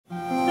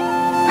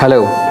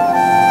Hello,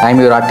 I am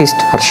your artist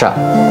Harsha.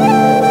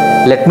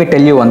 Let me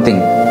tell you one thing.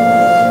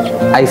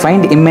 I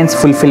find immense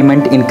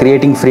fulfillment in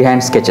creating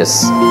freehand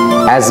sketches,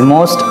 as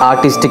most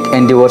artistic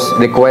endeavors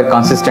require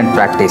consistent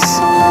practice.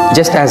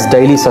 Just as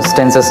daily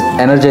sustenance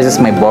energizes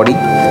my body,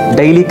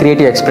 daily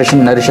creative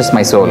expression nourishes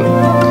my soul,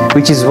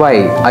 which is why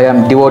I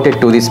am devoted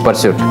to this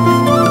pursuit.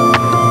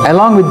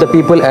 Along with the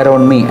people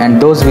around me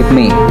and those with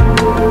me,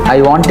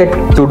 I wanted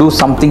to do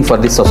something for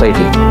this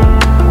society.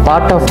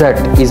 Part of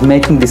that is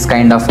making this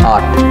kind of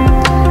art.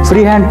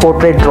 Freehand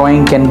portrait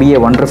drawing can be a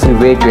wonderful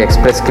way to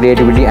express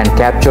creativity and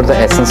capture the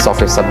essence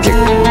of a subject.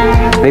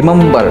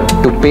 Remember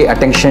to pay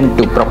attention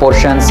to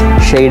proportions,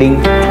 shading,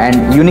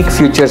 and unique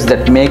features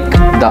that make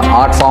the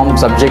art form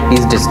subject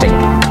is distinct.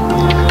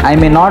 I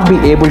may not be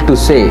able to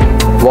say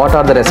what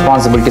are the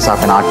responsibilities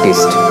of an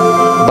artist,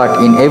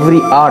 but in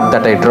every art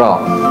that I draw,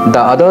 the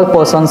other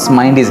person's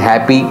mind is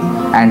happy,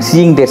 and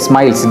seeing their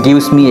smiles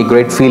gives me a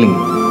great feeling.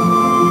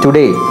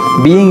 Today,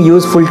 being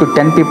useful to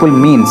 10 people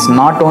means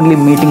not only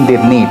meeting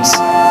their needs,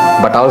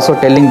 but also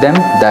telling them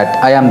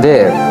that I am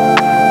there.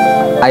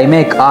 I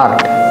make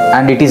art,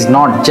 and it is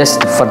not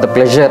just for the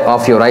pleasure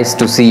of your eyes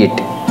to see it,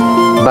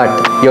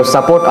 but your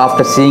support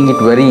after seeing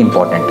it very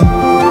important.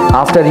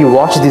 After you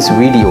watch this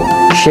video,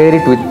 share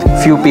it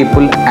with few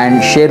people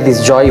and share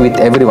this joy with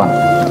everyone.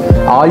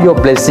 All your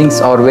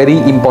blessings are very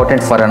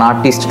important for an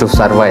artist to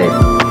survive.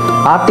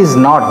 Art is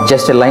not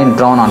just a line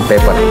drawn on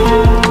paper.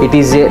 It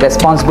is a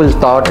responsible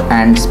thought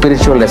and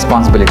spiritual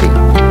responsibility.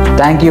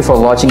 Thank you for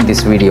watching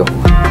this video.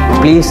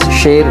 Please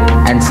share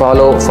and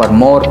follow for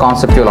more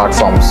conceptual art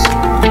forms.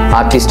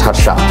 Artist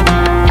Harsha,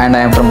 and I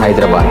am from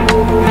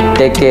Hyderabad.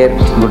 Take care,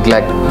 good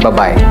luck,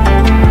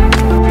 bye-bye.